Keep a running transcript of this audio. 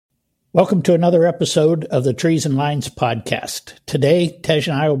Welcome to another episode of the Trees and Lines podcast. Today, Tej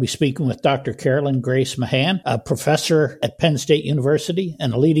and I will be speaking with Dr. Carolyn Grace Mahan, a professor at Penn State University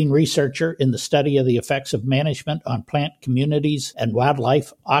and a leading researcher in the study of the effects of management on plant communities and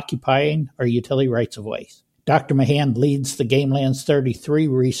wildlife occupying our utility rights-of-ways. Dr. Mahan leads the Gamelands 33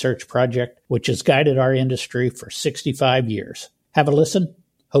 research project, which has guided our industry for 65 years. Have a listen.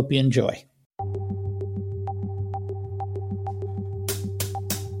 Hope you enjoy.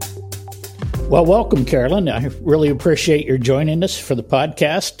 Well, welcome, Carolyn. I really appreciate your joining us for the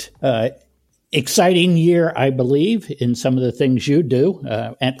podcast. Exciting year, I believe, in some of the things you do,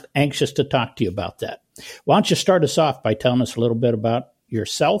 and anxious to talk to you about that. Why don't you start us off by telling us a little bit about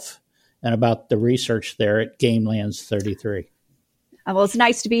yourself and about the research there at Gamelands 33? Well, it's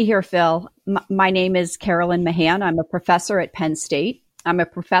nice to be here, Phil. My name is Carolyn Mahan. I'm a professor at Penn State. I'm a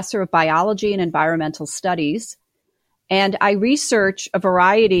professor of biology and environmental studies, and I research a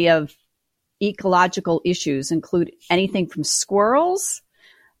variety of ecological issues, include anything from squirrels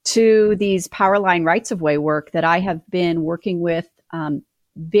to these power line rights-of-way work that I have been working with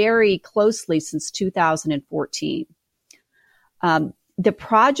very closely since 2014. The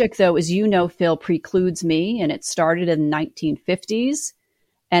project, though, as you know, Phil, precludes me, and it started in the 1950s.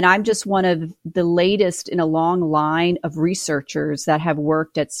 And I'm just one of the latest in a long line of researchers that have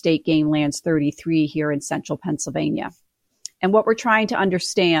worked at State Gamelands 33 here in central Pennsylvania. And what we're trying to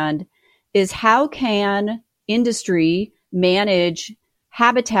understand is how can industry manage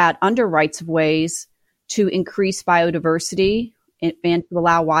habitat under rights-of-ways to increase biodiversity and to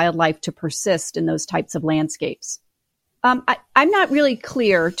allow wildlife to persist in those types of landscapes. I'm not really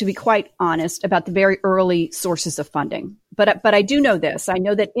clear, to be quite honest, about the very early sources of funding, but I do know this. I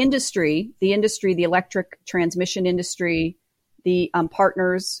know that the electric transmission industry, the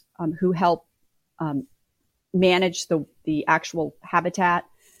partners who help manage the actual habitat,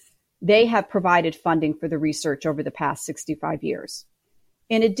 they have provided funding for the research over the past 65 years.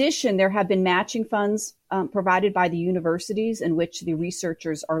 In addition, there have been matching funds provided by the universities in which the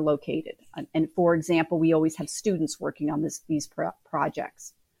researchers are located. And for example, we always have students working on these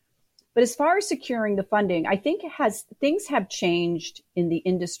projects. But as far as securing the funding, I think things have changed in the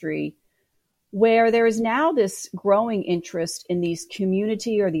industry where there is now this growing interest in these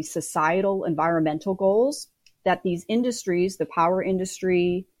community or these societal environmental goals that these industries, the power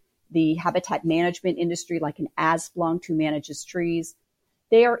industry, the habitat management industry, like an Asplunk who manages trees,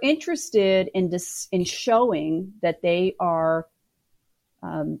 they are interested in showing that they are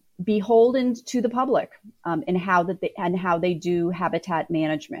beholden to the public and how they do habitat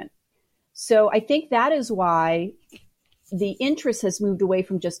management. So I think that is why the interest has moved away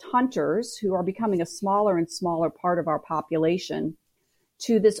from just hunters, who are becoming a smaller and smaller part of our population,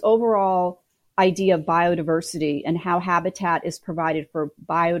 to this overall idea of biodiversity and how habitat is provided for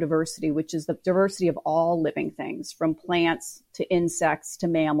biodiversity, which is the diversity of all living things, from plants to insects to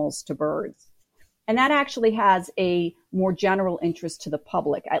mammals to birds. And that actually has a more general interest to the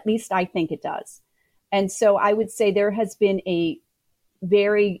public. At least I think it does. And so I would say there has been a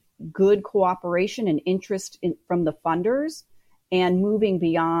very good cooperation and interest from the funders and moving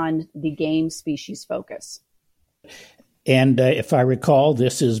beyond the game species focus. And if I recall,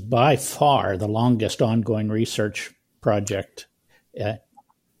 this is by far the longest ongoing research project.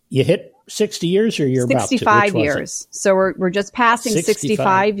 You hit 60 years, or you're about to? 65 years. So we're just passing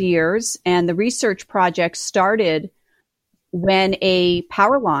 65 years. And the research project started when a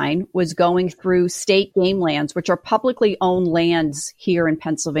power line was going through state game lands, which are publicly owned lands here in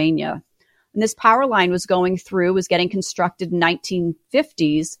Pennsylvania. And this power line was getting constructed in the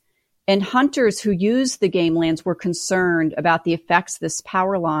 1950s. And hunters who used the game lands were concerned about the effects this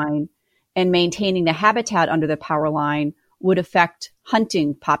power line and maintaining the habitat under the power line would affect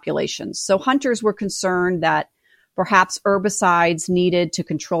hunting populations. So hunters were concerned that perhaps herbicides needed to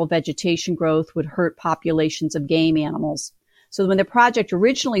control vegetation growth would hurt populations of game animals. So when the project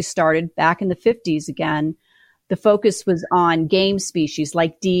originally started back in the 50s again, the focus was on game species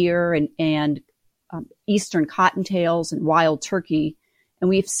like deer and eastern cottontails and wild turkey. And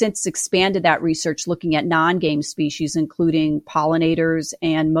we've since expanded that research looking at non-game species, including pollinators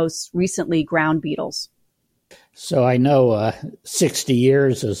and most recently ground beetles. So I know 60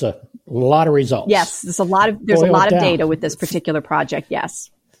 years is a lot of results. Yes, there's a lot of data with this particular project,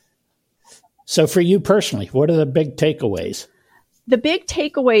 yes. So for you personally, what are the big takeaways? The big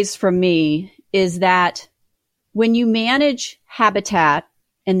takeaways from me is that when you manage habitat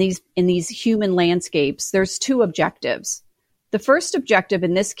in these human landscapes, there's two objectives. The first objective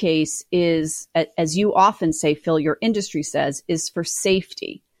in this case is, as you often say, Phil, your industry says, is for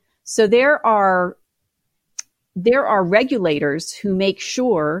safety. So there are regulators who make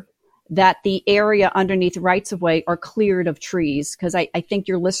sure that the area underneath rights of way are cleared of trees, because I think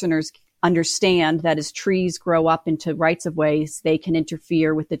your listeners understand that as trees grow up into rights of ways, they can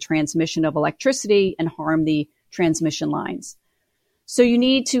interfere with the transmission of electricity and harm the transmission lines. So you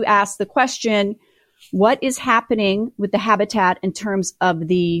need to ask the question, what is happening with the habitat in terms of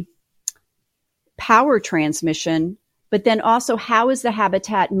the power transmission, but then also how is the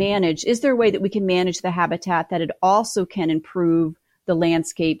habitat managed? Is there a way that we can manage the habitat that it also can improve the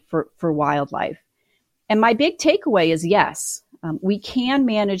landscape for wildlife? And my big takeaway is yes, we can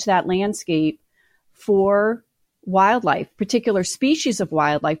manage that landscape for wildlife, particular species of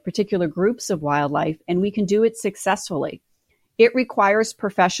wildlife, particular groups of wildlife, and we can do it successfully. It requires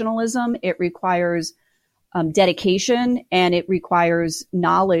professionalism, it requires dedication, and it requires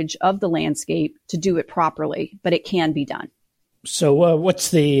knowledge of the landscape to do it properly, but it can be done. So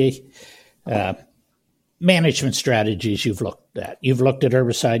what's the management strategies you've looked at? You've looked at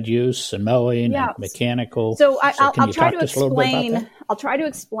herbicide use and mowing and mechanical. So I'll try to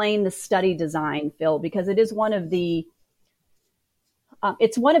explain the study design, Phil, because it is one of the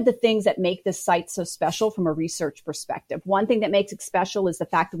it's one of the things that make this site so special from a research perspective. One thing that makes it special is the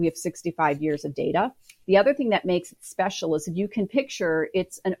fact that we have 65 years of data. The other thing that makes it special is if you can picture,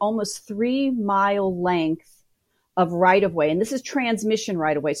 it's an almost 3-mile length of right-of-way. And this is transmission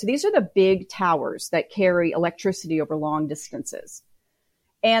right-of-way. So these are the big towers that carry electricity over long distances.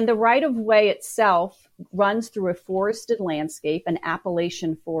 And the right-of-way itself runs through a forested landscape, an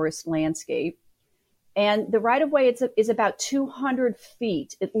Appalachian forest landscape. And the right-of-way is about 200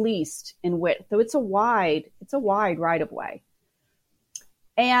 feet at least in width. So it's a wide right-of-way.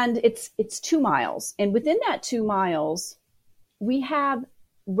 And it's 2 miles. And within that 2 miles, we have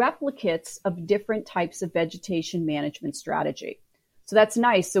replicates of different types of vegetation management strategy. So that's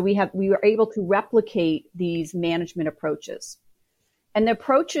nice. So we were able to replicate these management approaches. And the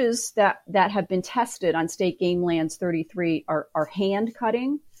approaches that have been tested on State Game Lands 33 are hand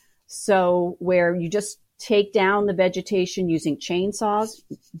cutting. So where you just take down the vegetation using chainsaws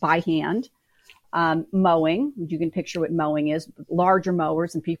by hand. Mowing, you can picture what mowing is, larger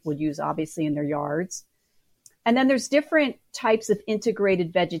mowers than people would use obviously in their yards. And then there's different types of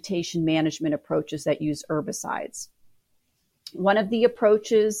integrated vegetation management approaches that use herbicides. One of the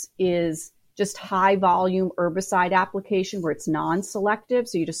approaches is just high volume herbicide application where it's non-selective.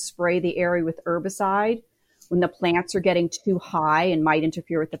 So you just spray the area with herbicide when the plants are getting too high and might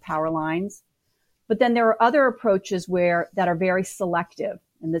interfere with the power lines. But then there are other approaches that are very selective.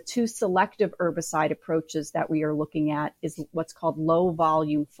 And the two selective herbicide approaches that we are looking at is what's called low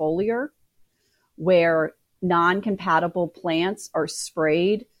volume foliar, where non-compatible plants are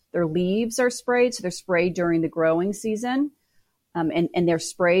sprayed. Their leaves are sprayed. So they're sprayed during the growing season. And they're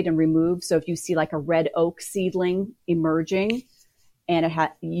sprayed and removed. So if you see like a red oak seedling emerging, and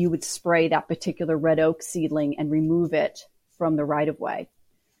you would spray that particular red oak seedling and remove it from the right of way.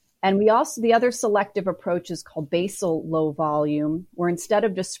 And the other selective approach is called basal low volume, where instead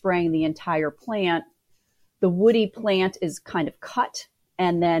of just spraying the entire plant, the woody plant is kind of cut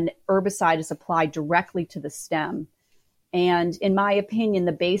and then herbicide is applied directly to the stem. And in my opinion,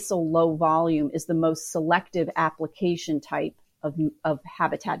 the basal low volume is the most selective application type of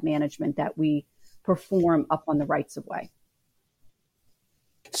habitat management that we perform up on the rights of way.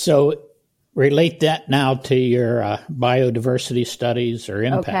 So relate that now to your biodiversity studies or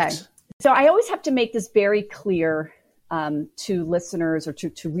impacts. Okay. So I always have to make this very clear to listeners or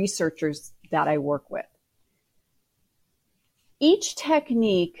to researchers that I work with. Each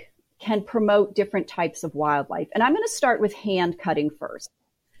technique can promote different types of wildlife. And I'm going to start with hand cutting first,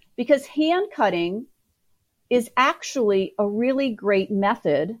 because hand cutting is actually a really great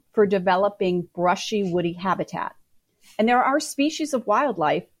method for developing brushy, woody habitat. And there are species of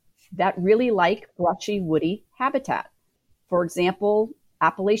wildlife that really like brushy, woody habitat. For example,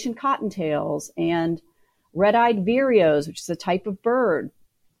 Appalachian cottontails and red-eyed vireos, which is a type of bird,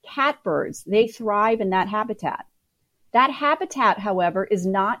 catbirds, they thrive in that habitat. That habitat, however, is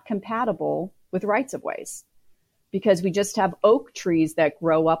not compatible with rights-of-ways because we just have oak trees that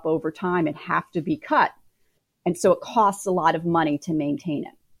grow up over time and have to be cut. And so it costs a lot of money to maintain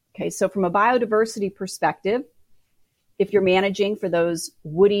it. Okay, so from a biodiversity perspective, if you're managing for those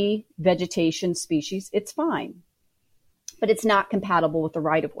woody vegetation species, it's fine, but it's not compatible with the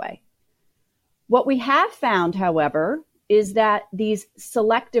right-of-way. What we have found, however, is that these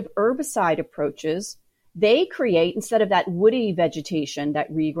selective herbicide approaches, they create, instead of that woody vegetation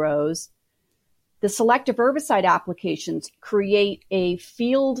that regrows, the selective herbicide applications create a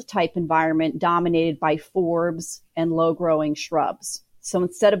field-type environment dominated by forbs and low-growing shrubs. So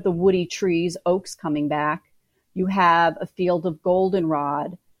instead of the woody trees, oaks coming back, you have a field of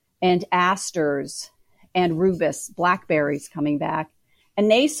goldenrod and asters and rubus, blackberries coming back. And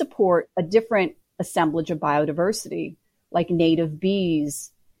they support a different assemblage of biodiversity, like native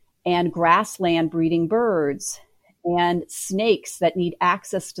bees and grassland breeding birds and snakes that need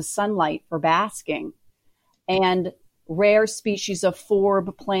access to sunlight for basking, and rare species of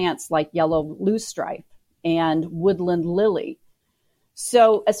forb plants like yellow loosestrife and woodland lily.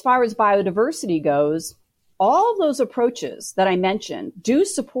 So as far as biodiversity goes, all those approaches that I mentioned do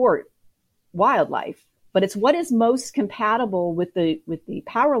support wildlife, but it's what is most compatible with the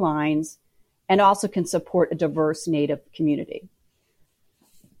power lines and also can support a diverse native community.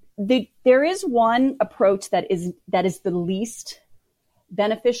 There is one approach that is the least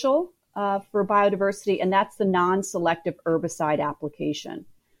beneficial for biodiversity, and that's the non-selective herbicide application.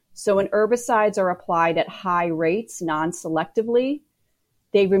 So when herbicides are applied at high rates, non-selectively,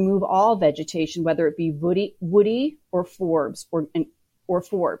 they remove all vegetation, whether it be woody or forbs or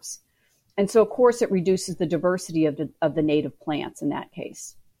forbs. And so, of course, it reduces the diversity of the native plants in that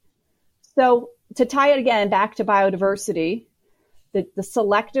case. So to tie it again back to biodiversity, the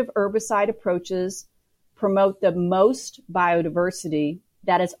selective herbicide approaches promote the most biodiversity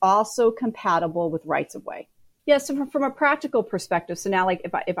that is also compatible with rights of way. Yes, so from a practical perspective, so now like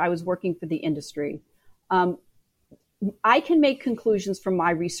if I was working for the industry, I can make conclusions from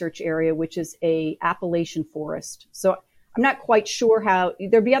my research area, which is a Appalachian forest. So I'm not quite sure how,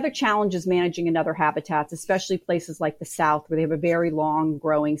 there'd be other challenges managing in other habitats, especially places like the South where they have a very long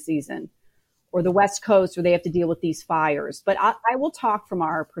growing season, or the West Coast where they have to deal with these fires. But I will talk from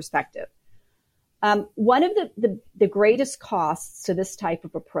our perspective. One of the greatest costs to this type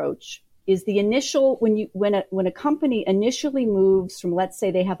of approach is the initial, when a company initially moves from, let's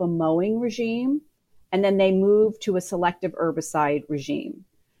say they have a mowing regime, and then they move to a selective herbicide regime.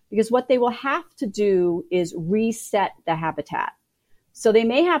 Because what they will have to do is reset the habitat. So they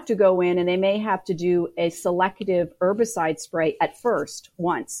may have to go in and they may have to do a selective herbicide spray at first,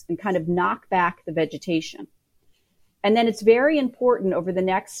 once, and kind of knock back the vegetation. And then it's very important over the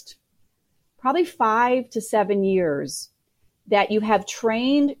next probably 5 to 7 years that you have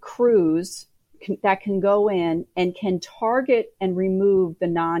trained crews that can go in and can target and remove the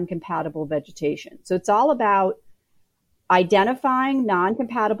non-compatible vegetation. So it's all about identifying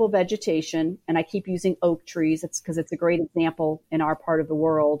non-compatible vegetation, and I keep using oak trees, it's because it's a great example in our part of the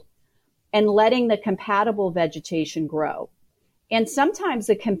world, and letting the compatible vegetation grow. And sometimes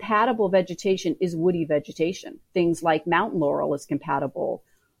the compatible vegetation is woody vegetation. Things like mountain laurel is compatible,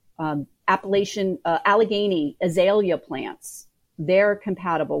 Appalachian Allegheny azalea plants, they're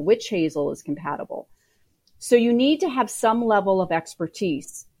compatible. Witch hazel is compatible. So you need to have some level of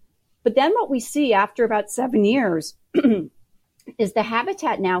expertise. But then what we see after about 7 years is the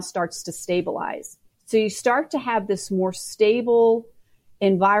habitat now starts to stabilize. So you start to have this more stable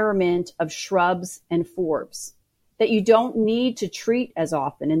environment of shrubs and forbs that you don't need to treat as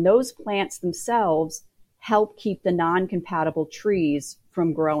often. And those plants themselves help keep the non-compatible trees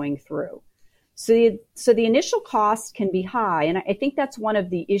from growing through. So the initial cost can be high. And I think that's one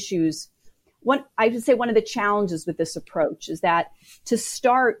of the issues. I would say one of the challenges with this approach is that to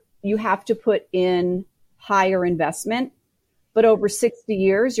start, you have to put in higher investment. But over 60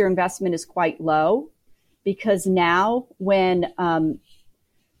 years, your investment is quite low, because now when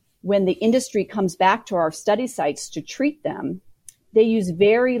the industry comes back to our study sites to treat them, they use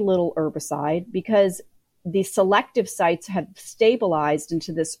very little herbicide because the selective sites have stabilized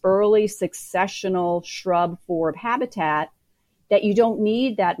into this early successional shrub forb habitat that you don't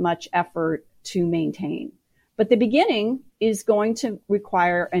need that much effort to maintain. But the beginning is going to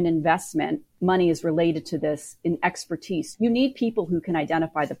require an investment. Money is related to this in expertise. You need people who can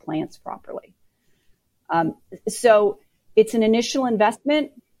identify the plants properly. So it's an initial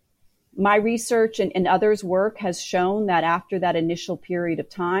investment. My research and others' work has shown that after that initial period of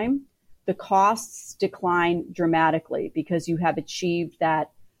time, the costs decline dramatically because you have achieved that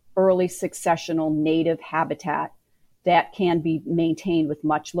early successional native habitat that can be maintained with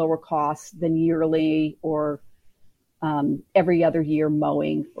much lower costs than yearly or every other year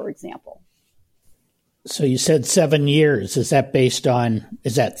mowing, for example. So you said 7 years. Is that based on,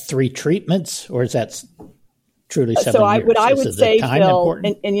 is that 3 treatments, or is that truly 7 years? So what I would say, Phil,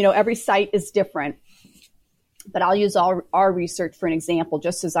 and you know, every site is different, but I'll use our research for an example,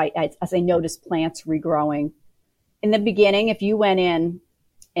 just as I noticed plants regrowing. In the beginning, if you went in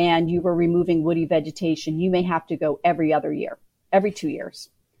and you were removing woody vegetation, you may have to go every other year, every 2 years.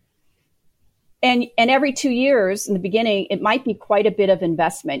 And every 2 years in the beginning, it might be quite a bit of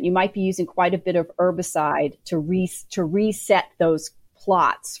investment. You might be using quite a bit of herbicide to reset those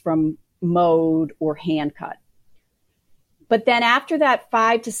plots from mowed or hand cut. But then after that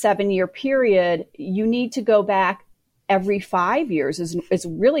 5 to 7 year period, you need to go back every 5 years is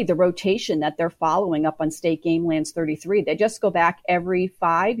really the rotation that they're following up on State Game Lands 33. They just go back every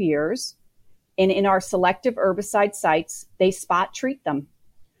 5 years. And in our selective herbicide sites, they spot treat them.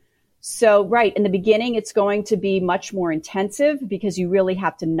 So, right, in the beginning, it's going to be much more intensive because you really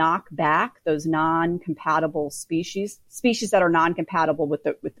have to knock back those non-compatible species that are non-compatible with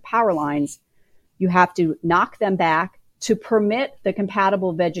the power lines. You have to knock them back to permit the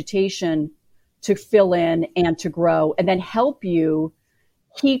compatible vegetation to fill in and to grow, and then help you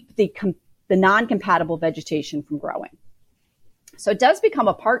keep the non-compatible vegetation from growing. So it does become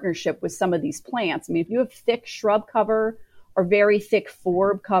a partnership with some of these plants. I mean, if you have thick shrub cover or very thick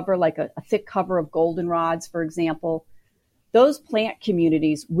forb cover, like a thick cover of goldenrods, for example, those plant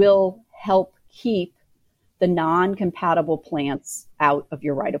communities will help keep the non-compatible plants out of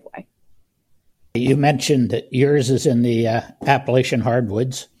your right-of-way. You mentioned that yours is in the Appalachian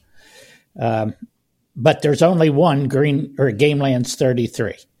hardwoods, but there's only one Game Lands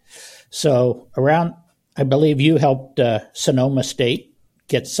 33. So around, I believe you helped Sonoma State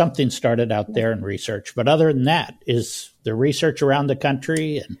get something started out there in research. But other than that, is the research around the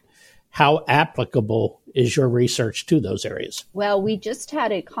country, and how applicable is your research to those areas? Well, we just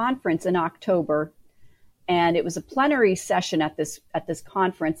had a conference in October, and it was a plenary session at this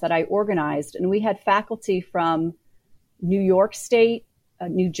conference that I organized. And we had faculty from New York State,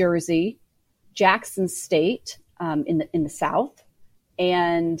 New Jersey, Jackson State in the South,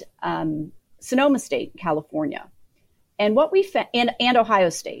 and Sonoma State, California, and what we found, and Ohio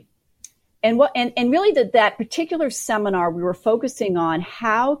State. And really that particular seminar, we were focusing on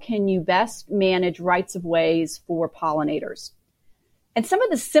how can you best manage rights of ways for pollinators. And some of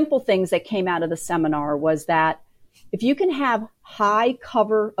the simple things that came out of the seminar was that if you can have high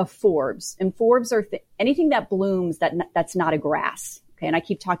cover of forbs, and forbs are anything that blooms that's not a grass. Okay, and I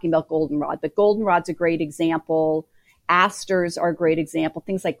keep talking about goldenrod, but goldenrod's a great example. Asters are a great example.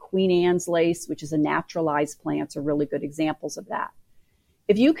 Things like Queen Anne's lace, which is a naturalized plant, are really good examples of that.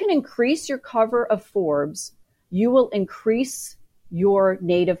 If you can increase your cover of forbs, you will increase your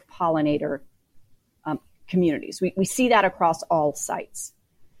native pollinator communities. We see that across all sites.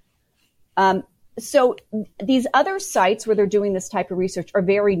 So these other sites where they're doing this type of research are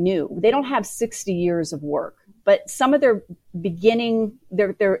very new. They don't have 60 years of work, but some of their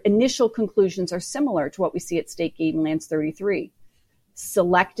initial conclusions are similar to what we see at State Game Lands 33.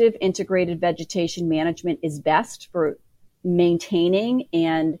 Selective integrated vegetation management is best for maintaining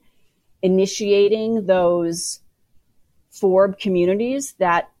and initiating those forb communities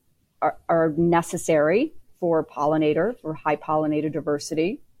that are necessary for high pollinator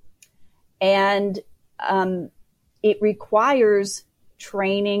diversity. And it requires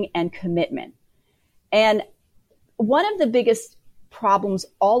training and commitment. And one of the biggest problems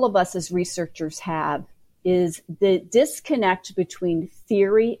all of us as researchers have is the disconnect between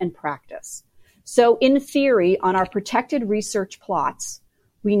theory and practice. So in theory, on our protected research plots,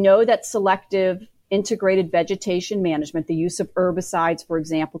 we know that selective integrated vegetation management, the use of herbicides, for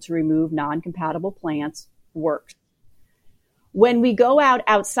example, to remove non-compatible plants, works. When we go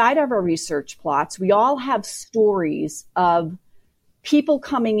outside of our research plots, we all have stories of people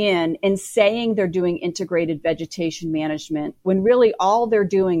coming in and saying they're doing integrated vegetation management when really all they're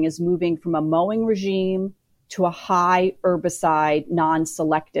doing is moving from a mowing regime to a high herbicide,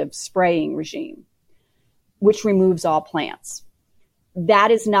 non-selective spraying regime, which removes all plants. That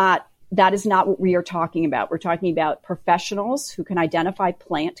is not what we are talking about. We're talking about professionals who can identify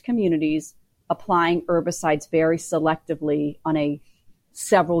plant communities applying herbicides very selectively on a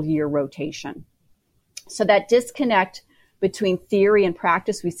several year rotation. So that disconnect between theory and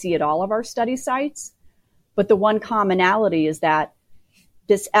practice, we see at all of our study sites. But the one commonality is that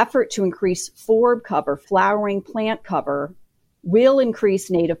this effort to increase forb cover, flowering plant cover, will increase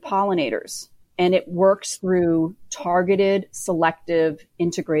native pollinators. And it works through targeted, selective,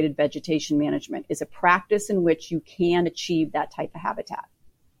 integrated vegetation management. Is a practice in which you can achieve that type of habitat.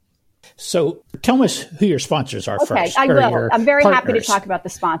 So tell us who your sponsors are first. Okay, I will. I'm very happy to talk about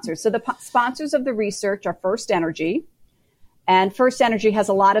the sponsors. So the sponsors of the research are First Energy. And First Energy has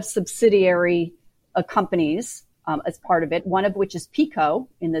a lot of subsidiary companies as part of it, one of which is Pico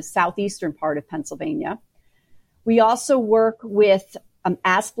in the southeastern part of Pennsylvania. We also work with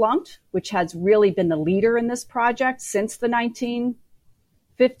Asplunkt, which has really been the leader in this project since the 1950s.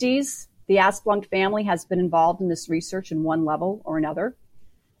 The Asplunkt family has been involved in this research in one level or another.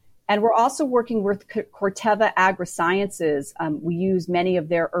 And we're also working with Corteva Agrisciences. We use many of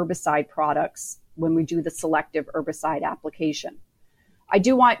their herbicide products when we do the selective herbicide application. I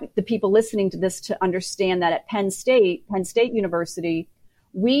do want the people listening to this to understand that at Penn State University,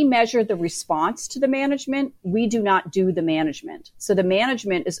 we measure the response to the management. We do not do the management. So the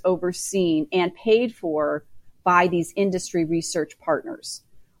management is overseen and paid for by these industry research partners.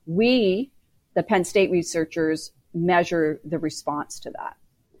 We, the Penn State researchers, measure the response to that.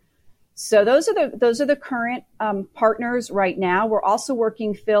 So those are the current partners right now. We're also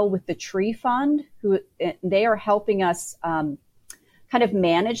working, Phil, with the Tree Fund, who they are helping us kind of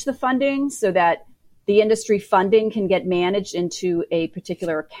manage the funding so that the industry funding can get managed into a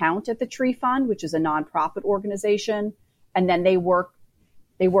particular account at the Tree Fund, which is a nonprofit organization. And then they work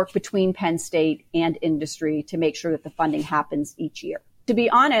between Penn State and industry to make sure that the funding happens each year. To be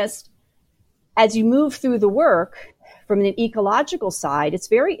honest, as you move through the work from an ecological side, it's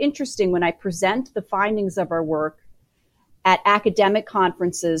very interesting when I present the findings of our work at academic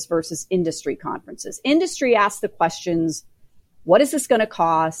conferences versus industry conferences. Industry asks the questions, what is this going to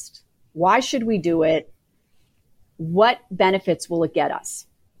cost? Why should we do it? What benefits will it get us?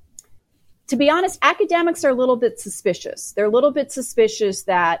 To be honest, academics are a little bit suspicious. They're a little bit suspicious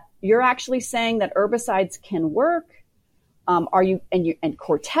that you're actually saying that herbicides can work. And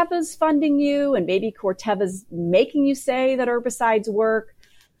Corteva's funding you, and maybe Corteva's making you say that herbicides work.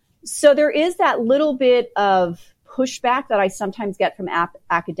 So there is that little bit of pushback that I sometimes get from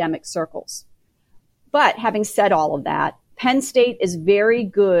academic circles. But having said all of that, Penn State is very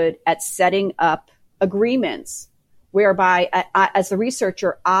good at setting up agreements whereby, as the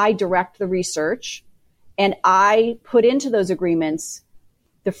researcher, I direct the research and I put into those agreements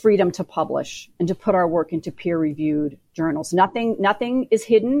the freedom to publish and to put our work into peer-reviewed journals. Nothing is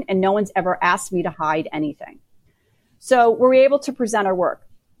hidden, and no one's ever asked me to hide anything. So we're able to present our work.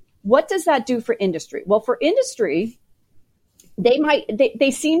 What does that do for industry? Well, for industry, they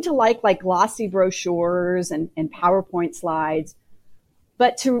seem to like glossy brochures and PowerPoint slides.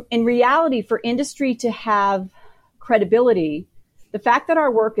 But in reality, for industry to have credibility, the fact that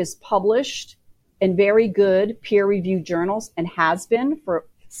our work is published in very good peer-reviewed journals and has been for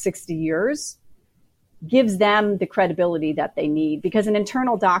 60 years gives them the credibility that they need, because an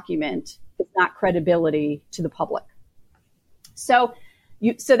internal document is not credibility to the public. So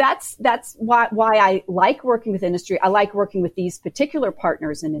that's why I like working with industry. I like working with these particular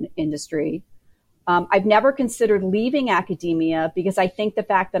partners in industry. I've never considered leaving academia because I think the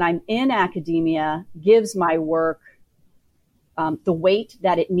fact that I'm in academia gives my work the weight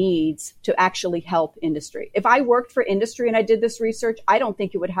that it needs to actually help industry. If I worked for industry and I did this research, I don't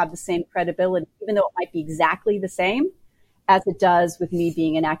think it would have the same credibility, even though it might be exactly the same as it does with me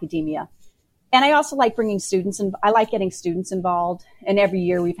being in academia. And I also like bringing students, and I like getting students involved. And every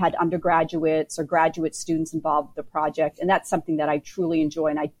year we've had undergraduates or graduate students involved with the project. And that's something that I truly enjoy,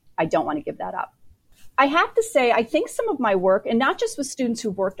 and I don't want to give that up. I have to say, I think some of my work, and not just with students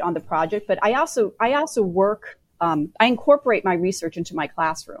who worked on the project, but I also work, I incorporate my research into my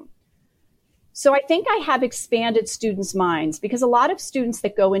classroom. So I think I have expanded students' minds, because a lot of students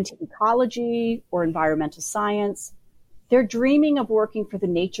that go into ecology or environmental science, they're dreaming of working for the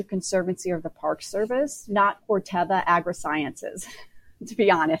Nature Conservancy or the Park Service, not Corteva Agrisciences, to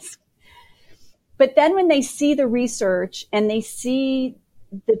be honest. But then when they see the research and they see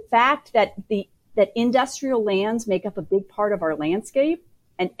the fact that that industrial lands make up a big part of our landscape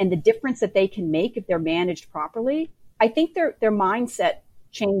and the difference that they can make if they're managed properly, I think their mindset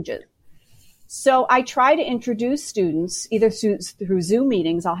changes. So I try to introduce students either through Zoom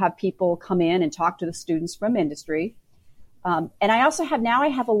meetings. I'll have people come in and talk to the students from industry. And I also have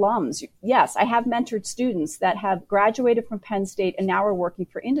alums. Yes, I have mentored students that have graduated from Penn State and now are working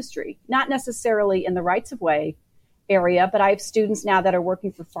for industry, not necessarily in the rights of way area, but I have students now that are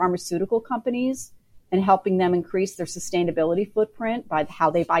working for pharmaceutical companies and helping them increase their sustainability footprint by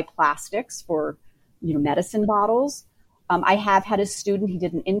how they buy plastics for, medicine bottles. I have had a student, he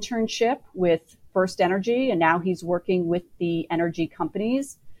did an internship with First Energy, and now he's working with the energy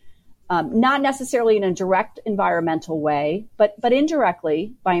companies. Not necessarily in a direct environmental way, but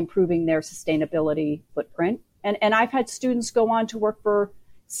indirectly by improving their sustainability footprint. And I've had students go on to work for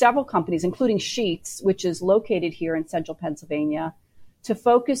several companies, including Sheets, which is located here in central Pennsylvania, to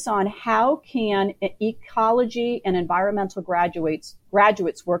focus on how can ecology and environmental graduates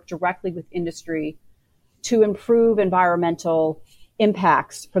work directly with industry to improve environmental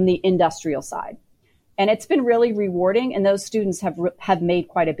impacts from the industrial side. And it's been really rewarding, and those students have made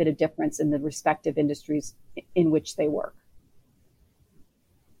quite a bit of difference in the respective industries in which they work.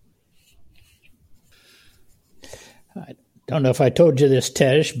 I don't know if I told you this,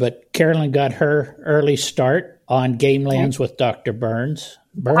 Tej, but Carolyn got her early start on game lands with Dr. Burns.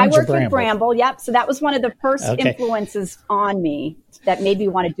 Burns I worked or with Bramble. Yep. So that was one of the first influences on me that made me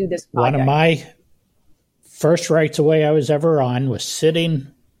want to do this project. One of my first rights away I was ever on was sitting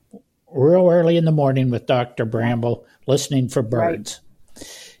real early in the morning with Dr. Bramble listening for birds.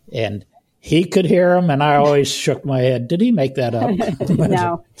 Right. And he could hear them, and I always shook my head. Did he make that up?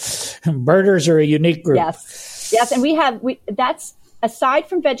 No. Birders are a unique group. Yes. And that's aside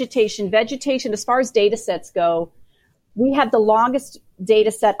from vegetation, as far as data sets go, we have the longest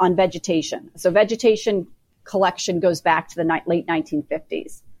data set on vegetation. So vegetation collection goes back to the late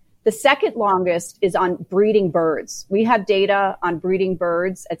 1950s. The second longest is on breeding birds. We have data on breeding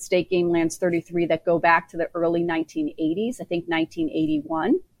birds at State Game Lands 33 that go back to the early 1980s, I think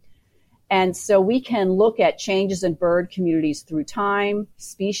 1981. And so we can look at changes in bird communities through time,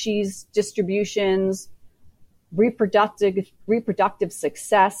 species distributions, reproductive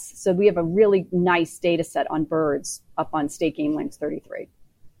success. So we have a really nice data set on birds up on State Game Lands 33.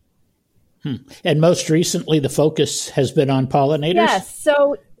 And most recently, the focus has been on pollinators? Yes.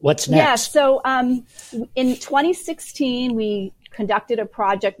 So what's next? Yes. So in 2016, we conducted a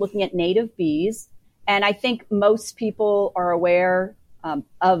project looking at native bees. And I think most people are aware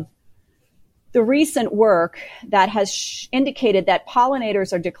of the recent work that has indicated that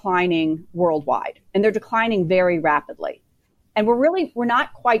pollinators are declining worldwide, and they're declining very rapidly. And we're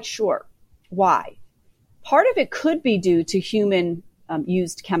not quite sure why. Part of it could be due to human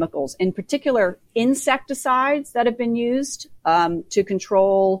used chemicals, in particular insecticides that have been used to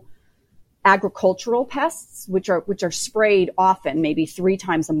control agricultural pests, which are sprayed often, maybe 3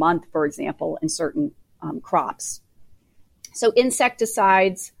 times a month, for example, in certain crops. So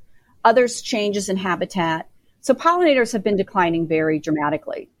insecticides, others changes in habitat. So pollinators have been declining very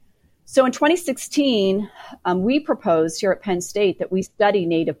dramatically. So in 2016, we proposed here at Penn State that we study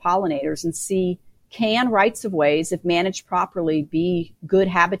native pollinators and see, can rights of ways, if managed properly, be good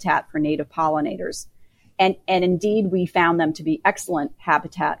habitat for native pollinators? And indeed, we found them to be excellent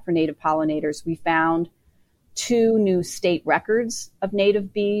habitat for native pollinators. We found 2 new state records of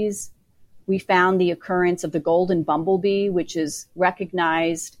native bees. We found the occurrence of the golden bumblebee, which is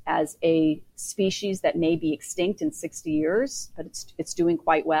recognized as a species that may be extinct in 60 years, but it's doing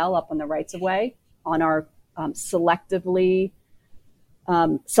quite well up on the rights of way on our selective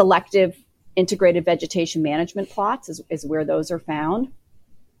integrated vegetation management plots is where those are found.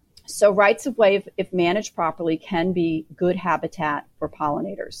 So rights of way, if managed properly, can be good habitat for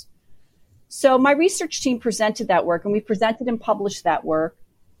pollinators. So my research team presented that work, and we presented and published that work.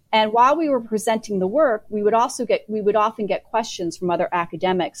 And while we were presenting the work, we would often get questions from other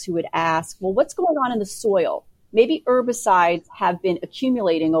academics who would ask, well, what's going on in the soil? Maybe herbicides have been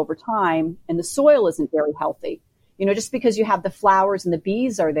accumulating over time and the soil isn't very healthy. Just because you have the flowers and the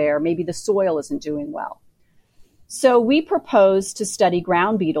bees are there, maybe the soil isn't doing well. So we proposed to study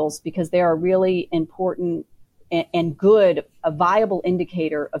ground beetles because they are a really important and good, a viable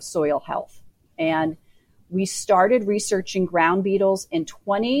indicator of soil health. And we started researching ground beetles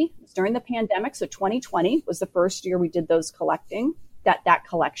during the pandemic. So 2020 was the first year we did that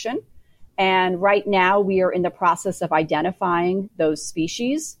collection. And right now we are in the process of identifying those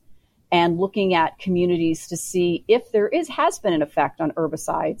species and looking at communities to see if there has been an effect on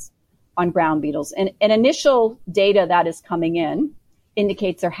herbicides on ground beetles. And initial data that is coming in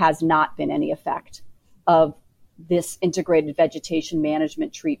indicates there has not been any effect of this integrated vegetation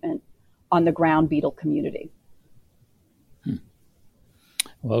management treatment on the ground beetle community.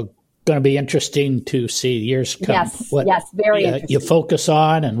 Well, going to be interesting to see years come. Yes, very interesting. You focus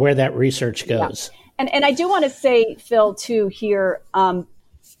on and where that research goes. Yeah. And I do want to say, Phil, too, here,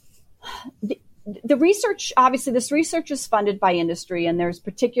 the research, obviously this research is funded by industry, and there's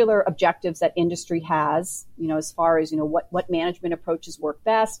particular objectives that industry has, as far as, what management approaches work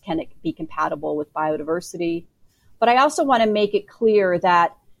best, can it be compatible with biodiversity? But I also want to make it clear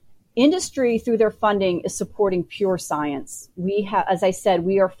that industry, through their funding, is supporting pure science. As I said,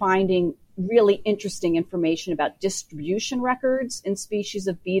 we are finding really interesting information about distribution records in species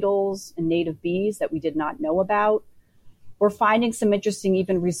of beetles and native bees that we did not know about. We're finding some interesting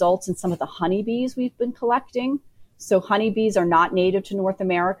even results in some of the honeybees we've been collecting. So honeybees are not native to North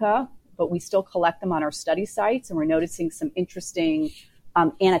America, but we still collect them on our study sites, and we're noticing some interesting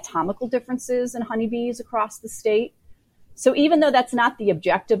anatomical differences in honeybees across the state. So even though that's not the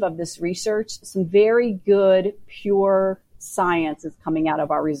objective of this research, some very good, pure science is coming out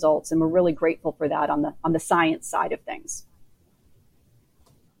of our results, and we're really grateful for that on the science side of things.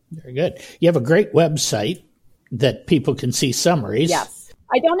 Very good. You have a great website that people can see summaries. Yes.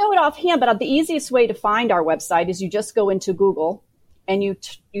 I don't know it offhand, but the easiest way to find our website is you just go into Google and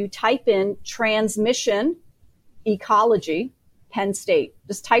you type in transmission ecology, Penn State.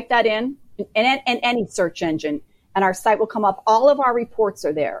 Just type that in any search engine, and our site will come up. All of our reports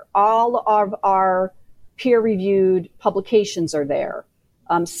are there. All of our peer-reviewed publications are there.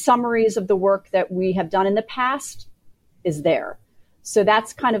 Summaries of the work that we have done in the past is there. So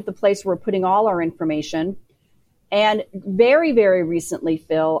that's kind of the place where we're putting all our information. And very, very recently,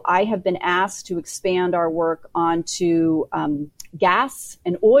 Phil, I have been asked to expand our work onto gas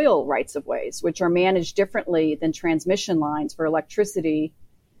and oil rights-of-ways, which are managed differently than transmission lines for electricity.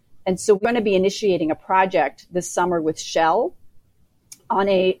 And so we're going to be initiating a project this summer with Shell on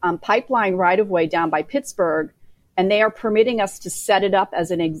a pipeline right-of-way down by Pittsburgh, and they are permitting us to set it up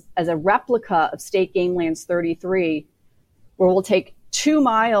as a replica of State Game Lands 33, where we'll take 2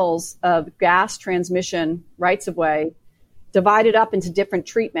 miles of gas transmission rights-of-way, divide it up into different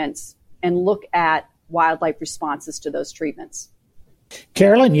treatments, and look at wildlife responses to those treatments.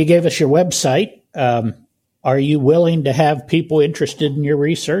 Carolyn, you gave us your website. Are you willing to have people interested in your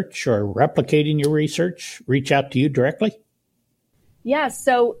research or replicating your research reach out to you directly? Yes.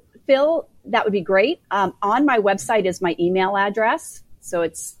 So, Phil, that would be great. On my website is my email address. So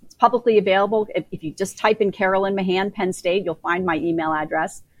it's publicly available. If you just type in Carolyn Mahan, Penn State, you'll find my email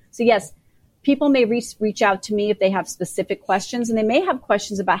address. So, yes, people may reach out to me if they have specific questions, and they may have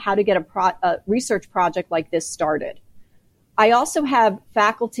questions about how to get a research project like this started. I also have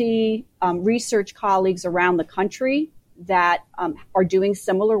faculty research colleagues around the country that are doing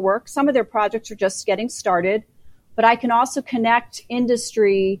similar work. Some of their projects are just getting started, but I can also connect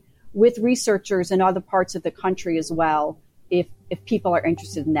industry with researchers in other parts of the country as well if people are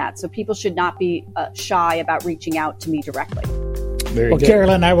interested in that. So people should not be shy about reaching out to me directly. Very good.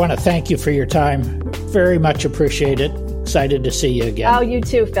 Carolyn, I want to thank you for your time. Very much appreciate it. Excited to see you again. Oh, you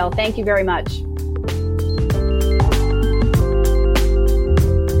too, Phil. Thank you very much.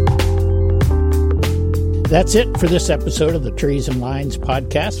 That's it for this episode of the Trees and Lines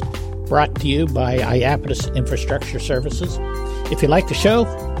podcast, brought to you by Iapetus Infrastructure Services. If you like the show,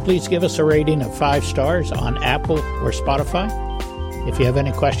 please give us a rating of 5 stars on Apple or Spotify. If you have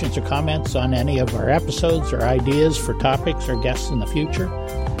any questions or comments on any of our episodes or ideas for topics or guests in the future,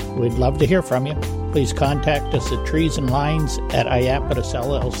 we'd love to hear from you. Please contact us at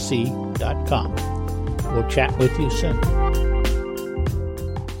treesandlines@iapetusllc.com. We'll chat with you soon.